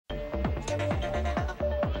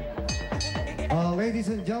Ladies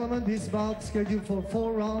and gentlemen, this bout scheduled for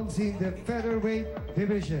 4 rounds in the featherweight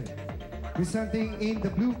division. Presenting in the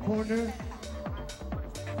blue corner,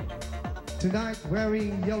 tonight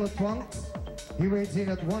wearing yellow trunks, he weighs in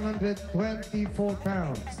at 124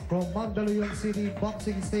 pounds. From Mandaluyong City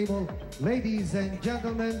Boxing Stable, ladies and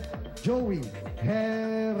gentlemen, Joey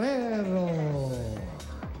Hererro.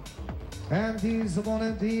 And his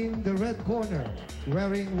opponent in the red corner,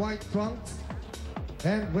 wearing white trunks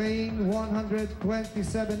and weighing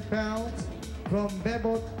 127 pounds, from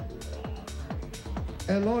Bebot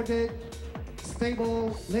Elorde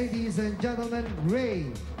Stable, ladies and gentlemen,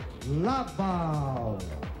 Ray Labao.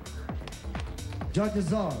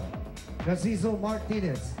 Judges are Narciso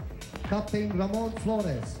Martinez, Captain Ramon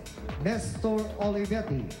Flores, Nestor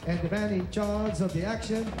Olivetti, and the man in charge of the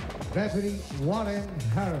action, referee Warren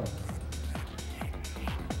Harrell.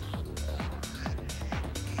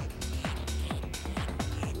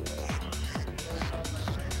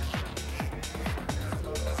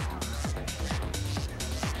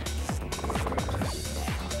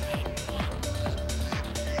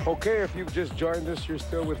 Okay, if you've just joined us, you're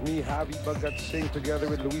still with me, Javi Bagat Singh, together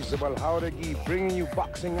with Luis Zabalhauregi, bringing you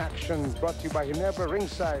boxing action brought to you by Ginebra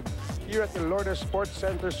Ringside, here at the Lourdes Sports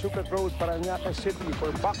Center, Sucat Road, Parañaque City,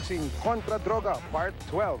 for Boxing Contra Droga, Part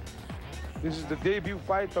 12. This is the debut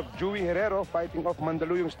fight of Joey Hererro, fighting off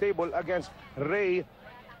Mandaluyong Stable, against Ray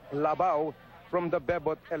Labao from the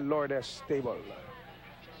Bebot El Lourdes Stable.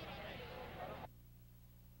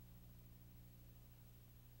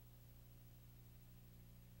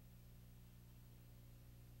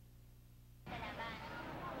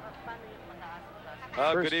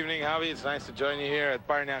 Good evening, Javi. It's nice to join you here at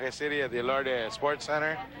Parañaque City at the Lourdes Sports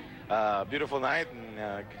Center. Beautiful night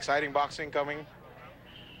and exciting boxing coming.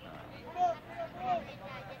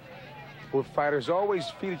 Both fighters always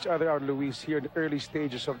feel each other out, Luis, here in the early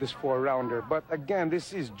stages of this 4-rounder. But again,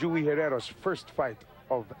 this is Joey Hererro's first fight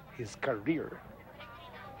of his career.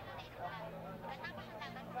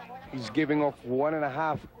 He's giving off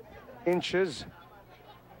 1.5 inches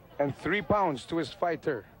and 3 pounds to his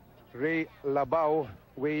fighter, Ray Labao,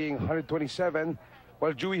 weighing 127,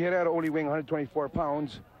 while Joey Hererro only weighing 124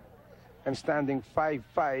 pounds and standing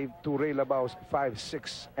 5'5" to Ray Labao's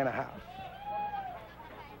 5'6.5".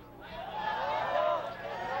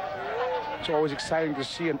 It's always exciting to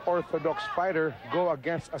see an orthodox fighter go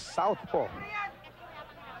against a southpaw.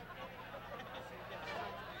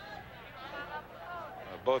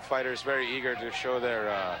 Both fighters very eager to show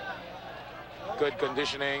their good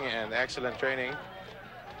conditioning and excellent training.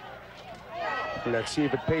 Let's see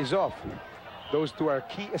if it pays off. Those two are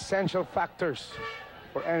key essential factors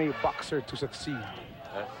for any boxer to succeed.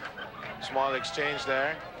 Small exchange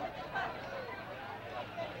there.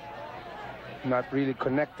 Not really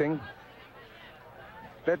connecting.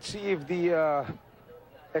 Let's see if the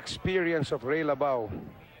experience of Ray Labao,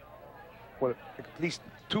 well, at least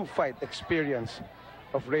 2-fight experience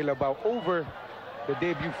of Ray Labao over the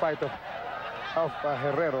debut fight of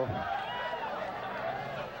Hererro,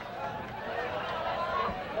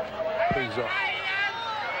 pays off.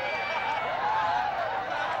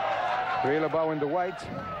 Ray Labao in the white,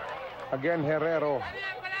 again Hererro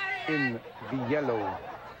in the yellow.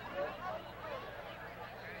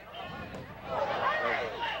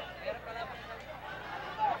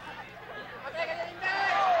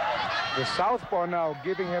 The southpaw now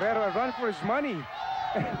giving Hererro a run for his money.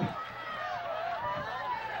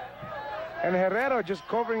 And Hererro just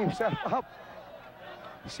covering himself up.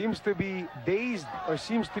 Seems to be dazed, or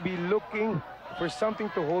seems to be looking for something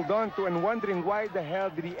to hold on to and wondering why the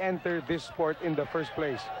hell did he enter this sport in the first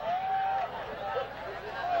place.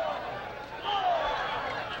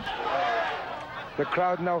 The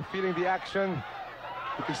crowd now feeling the action.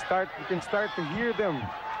 You can start to hear them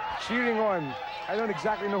cheering on. I don't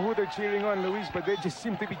exactly know who they're cheering on, Luis, but they just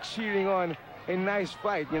seem to be cheering on a nice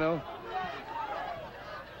fight, you know.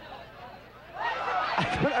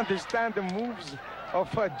 I don't understand the moves of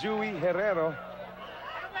Joey Hererro.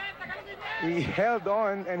 He held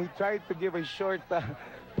on and he tried to give a short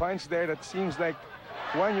punch there that seems like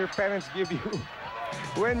one your parents give you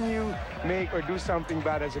when you make or do something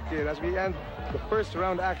bad as a kid. As we end the first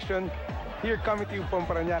round action, here coming to you from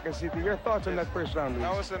Parañaque City. Your thoughts on that first round, Luis?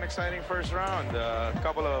 That was an exciting first round. A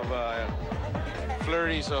couple of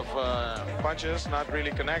flurries of punches, not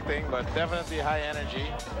really connecting, but definitely high energy.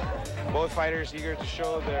 Both fighters eager to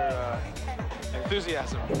show their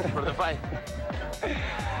enthusiasm for the fight.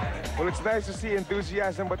 Well, it's nice to see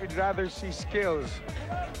enthusiasm, but we'd rather see skills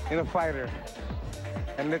in a fighter.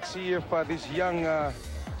 And let's see if this young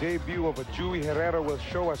debut of Joey Hererro will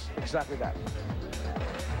show us exactly that.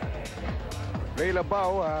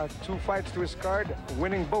 Labao, 2 fights to his card,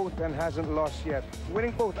 winning both and hasn't lost yet.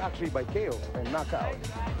 Winning both actually by KO and knockout.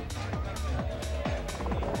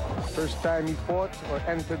 First time he fought or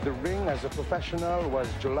entered the ring as a professional was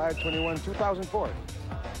July 21, 2004.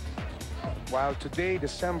 While today,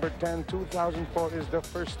 December 10, 2004 is the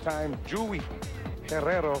first time Joey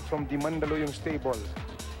Hererro from the Mandaluyong stable.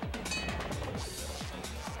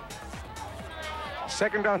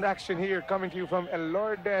 Second round action here coming to you from El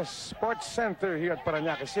Lourdes Sports Center here at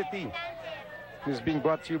Parañaque City. This is being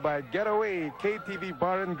brought to you by Getaway KTV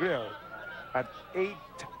Bar and Grill at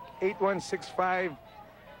 8165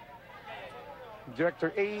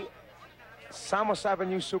 Director A, Samos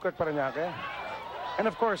Avenue, Sucat, Parañaque. And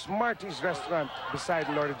of course, Marty's Restaurant beside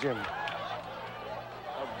Lord Gym.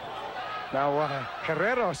 Now,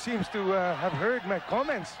 Hererro seems to have heard my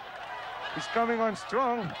comments. He's coming on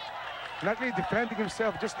strong. Not really defending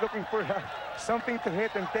himself, just looking for something to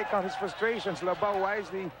hit and take out his frustrations. Labao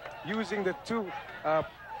wisely using the two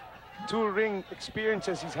ring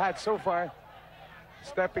experiences he's had so far,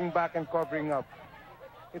 stepping back and covering up.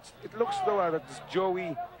 It looks though that this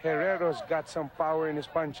Joey Hererro's got some power in his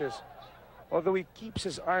punches, although he keeps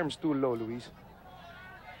his arms too low, Luis.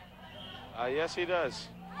 Yes, he does.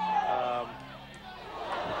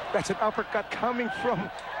 That's an uppercut coming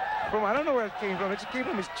from I don't know where it came from. It just came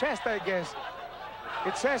from his chest, I guess.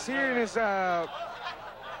 It says here in his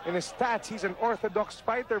stats he's an orthodox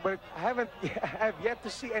fighter, but I have yet to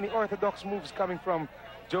see any orthodox moves coming from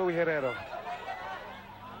Joey Hererro.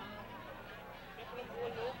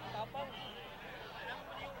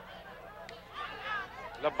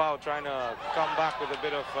 Labao trying to come back with a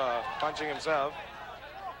bit of punching himself.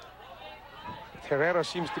 Hererro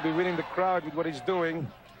seems to be winning the crowd with what he's doing.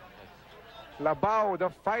 Labao, the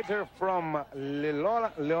fighter from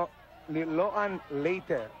Liloan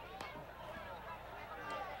Leyte.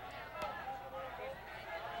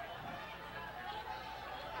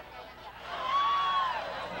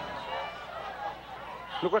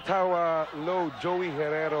 Look at how low Joey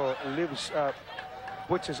Hererro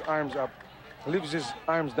puts his arms up, leaves his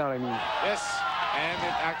arms down, I mean. Yes, and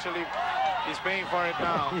it actually, he's paying for it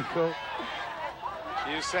now.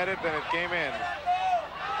 You said it and it came in.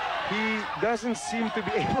 He doesn't seem to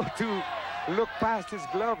be able to look past his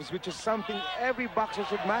gloves, which is something every boxer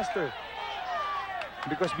should master.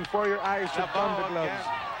 Because before your eyes should come the gloves. Again,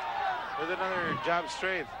 with another jab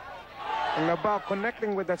straight. And Labao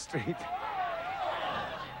connecting with that straight.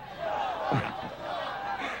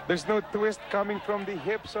 There's no twist coming from the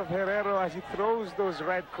hips of Hererro as he throws those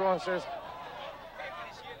right crosses.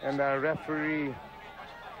 And the referee.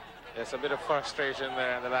 There's a bit of frustration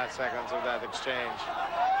there in the last seconds of that exchange.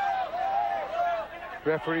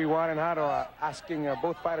 Referee Warren Haro asking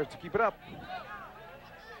both fighters to keep it up.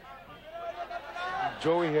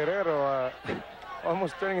 Joey Hererro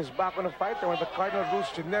almost turning his back on the fighter when the cardinal rules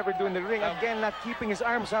should never do in the ring. Again, not keeping his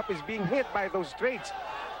arms up, is being hit by those straights.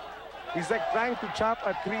 He's like trying to chop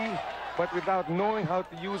a tree, but without knowing how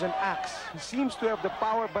to use an axe. He seems to have the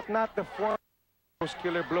power, but not the form of those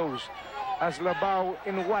killer blows. As Labao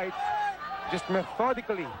in white, just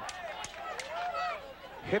methodically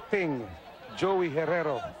hitting Joey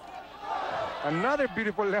Hererro. Another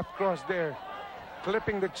beautiful left cross there,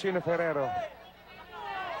 clipping the chin of Hererro.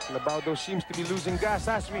 Labao though seems to be losing gas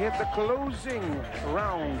as we hit the closing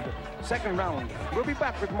round, second round. We'll be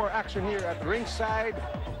back with more action here at Ringside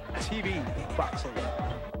TV Boxing.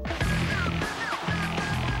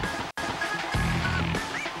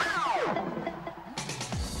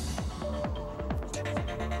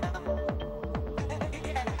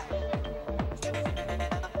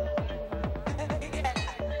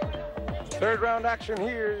 Third round action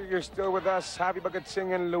here. You're still with us, Javi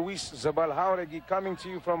Bagatsing and Luis Zabal Jauregui, coming to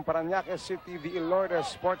you from Parañaque City, the El Lourdes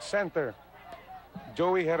Sports Center.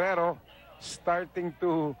 Joey Hererro starting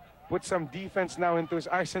to put some defense now into his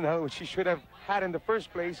arsenal, which he should have had in the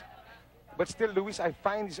first place. But still, Luis, I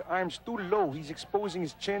find his arms too low. He's exposing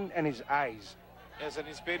his chin and his eyes. Yes, and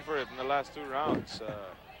he's paid for it in the last 2 rounds.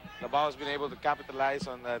 Labao has been able to capitalize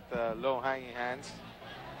on that low hanging hands,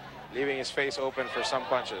 leaving his face open for some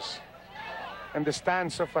punches. And the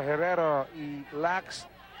stance of Hererro, he lacks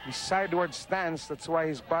the sideward stance. That's why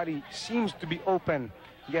his body seems to be open.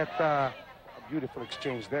 Yet a beautiful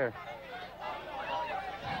exchange there.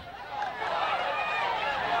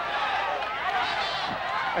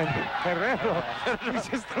 And Hererro, he's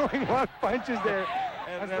just throwing wild punches there.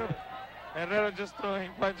 Hererro just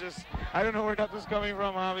throwing punches. I don't know where that was coming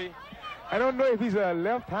from, Javi. I don't know if he's a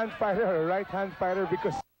left-hand fighter or a right-hand fighter,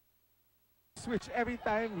 because switch every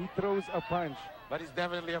time he throws a punch. But he's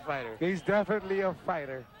definitely a fighter. He's definitely a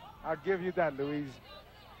fighter. I'll give you that, Luis.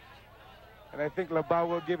 And I think Labao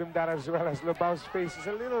will give him that as well, as Labao's face is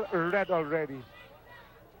a little red already.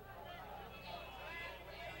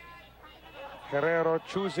 Hererro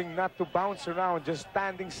choosing not to bounce around, just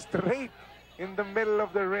standing straight in the middle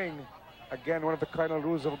of the ring. Again, one of the cardinal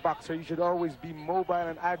rules of a boxer, you should always be mobile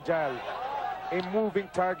and agile. A moving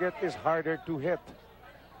target is harder to hit.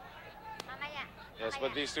 Yes,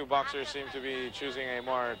 but these two boxers seem to be choosing a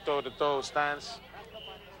more toe-to-toe stance.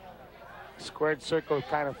 Squared circle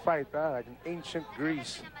kind of fight, like in ancient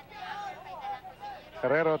Greece.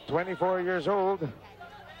 Hererro, 24 years old.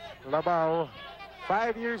 Labao,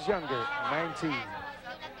 5 years younger, 19.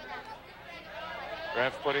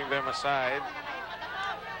 Ref putting them aside.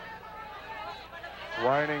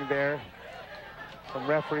 Warning there from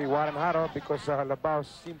referee Warren Haro, because Labao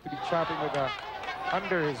seemed to be chopping with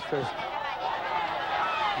under his fist.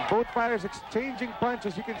 Both fighters exchanging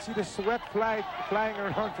punches. You can see the sweat flying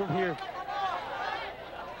around from here.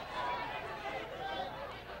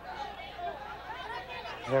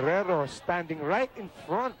 Hererro standing right in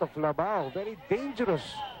front of Labao. Very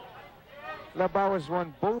dangerous. Labao has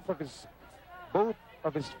won both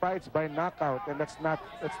of his fights by knockout, and that's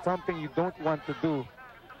something you don't want to do.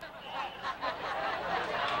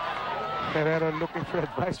 Hererro looking for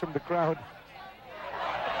advice from the crowd.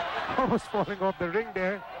 Almost falling off the ring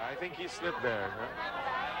there. I think he slipped there.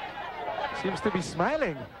 Huh? Seems to be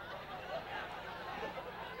smiling.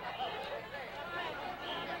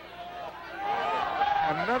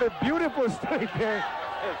 Another beautiful straight there.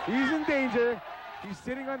 He's in danger. He's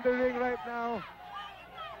sitting on the ring right now.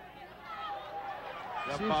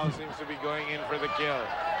 Labao seems to be going in for the kill.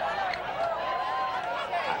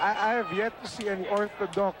 I have yet to see any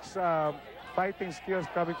orthodox fighting skills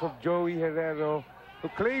coming from Joey Hererro, who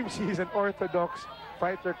claims he's an orthodox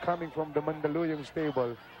fighter coming from the Mandaluyong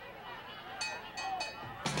stable.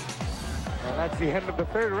 And that's the end of the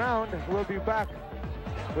third round. We'll be back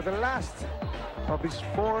with the last of these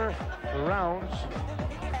 4 rounds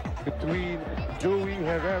between Joey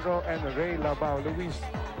Hererro and Ray Labao. Luis,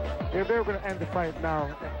 if they're going to end the fight now,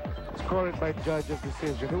 score it by judge's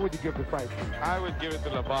decision, who would you give the fight to? I would give it to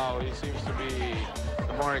Labao. He seems to be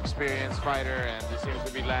the more experienced fighter, and he seems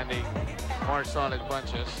to be landing more solid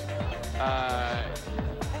punches.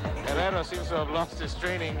 Hererro seems to have lost his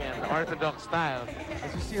training and orthodox style.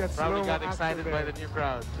 As you see, that probably got excited by the new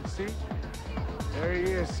crowd. You see? There he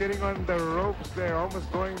is, sitting on the ropes there,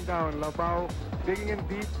 almost going down. Labao digging in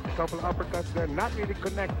deep, a couple of uppercuts there, not really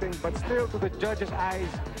connecting, but still to the judge's eyes,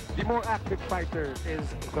 the more active fighter is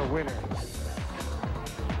the winner.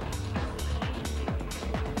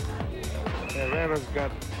 Herrera's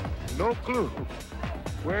got no clue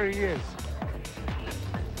where he is.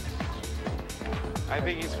 I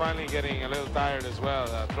think he's finally getting a little tired as well.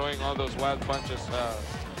 Throwing all those wild punches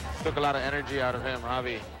took a lot of energy out of him,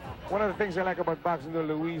 Javi. One of the things I like about boxing, though,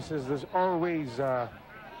 Luis, is there's always that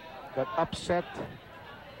upset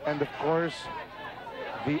and, of course,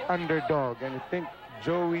 the underdog. And I think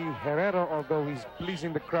Joey Hererro, although he's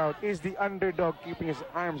pleasing the crowd, is the underdog, keeping his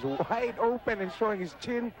arms wide open and showing his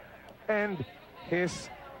chin and his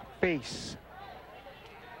face.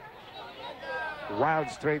 Wild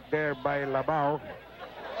straight there by Labao.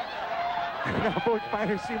 Now both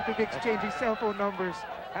fighters seem to be exchanging cell phone numbers.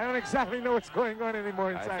 I don't exactly know what's going on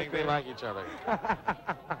anymore inside. I think they like each other.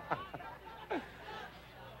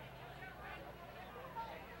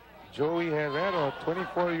 Joey Hererro,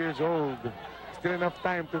 24 years old. Still enough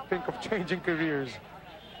time to think of changing careers.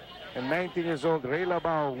 And 19 years old, Ray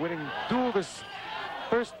Labao, winning 2 of his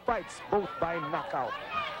first fights, both by knockout.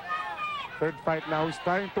 Third fight now, he's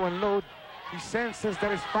starting to unload. He senses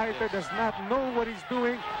that his fighter does not know what he's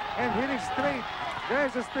doing, and hitting straight.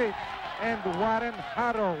 There's a straight. And Warren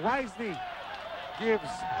Haro wisely gives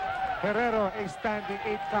Hererro a standing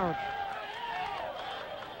 8 count.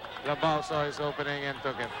 Labao saw his opening and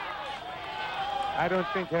took it. I don't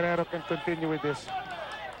think Hererro can continue with this.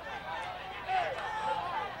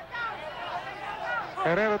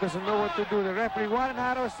 Hererro doesn't know what to do. The referee, Warren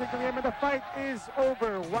Haro, signaling him, and the fight is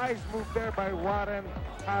over. Wise move there by Warren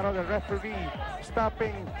Haro, the referee,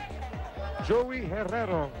 stopping Joey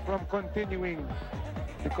Hererro from continuing,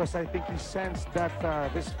 because I think he sensed that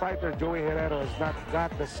this fighter, Joey Hererro, has not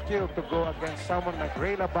got the skill to go against someone like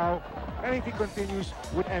Ray Labao, and if he continues,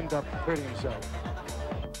 would end up hurting himself.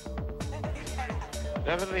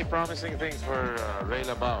 Definitely promising things for Ray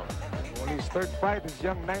Labao. Only his third fight, this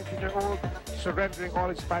young 19-year-old surrendering all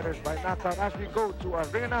his fighters by knockout. As we go to our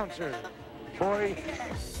ring announcer, Boy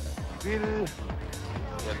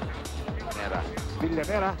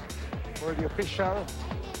Villanera, for the official.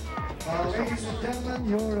 Ladies and gentlemen,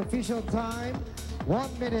 your official time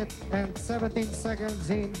 1 minute and 17 seconds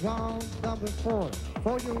in round number 4.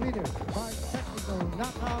 For your winner by technical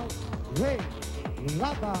knockout, Ray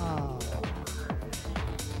Labao.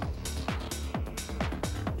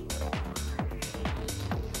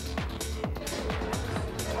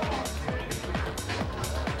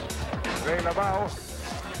 Ray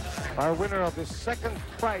Labao, our winner of the second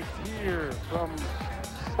fight here from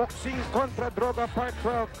Boxing Contra Droga Part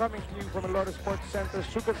 12, coming to you from the Lourdes Sports Center,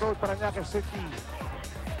 Sucre Road, Parañaque City,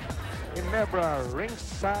 in Nebra,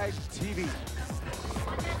 Ringside TV.